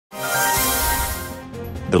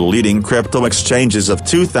The leading crypto exchanges of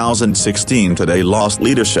 2016 today lost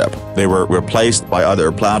leadership. They were replaced by other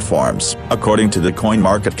platforms. According to the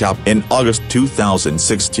Coinmarketcap, in August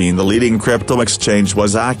 2016 the leading crypto exchange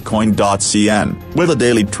was Okcoin.cn, with a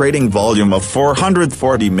daily trading volume of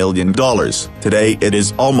 $440 million. Today it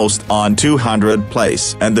is almost on 200th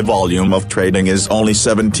place and the volume of trading is only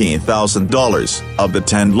 $17,000. Of the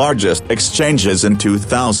 10 largest exchanges in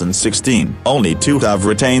 2016, only 2 have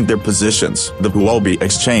retained their positions. The Huobi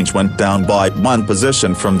exchange went down by 1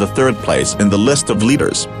 position from the 3rd place in the list of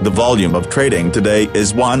leaders. The volume of trading today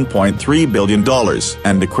is $1.3 billion,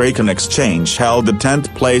 and the Kraken exchange held the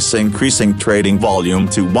 10th place, increasing trading volume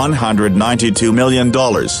to $192 million.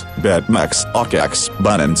 Bitmex, Okex,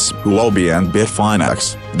 Binance, Huobi and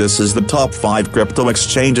Bitfinex. This is the top 5 crypto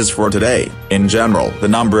exchanges for today. In general, the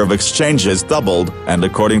number of exchanges doubled, and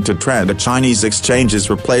according to trend, the Chinese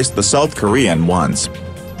exchanges replaced the South Korean ones.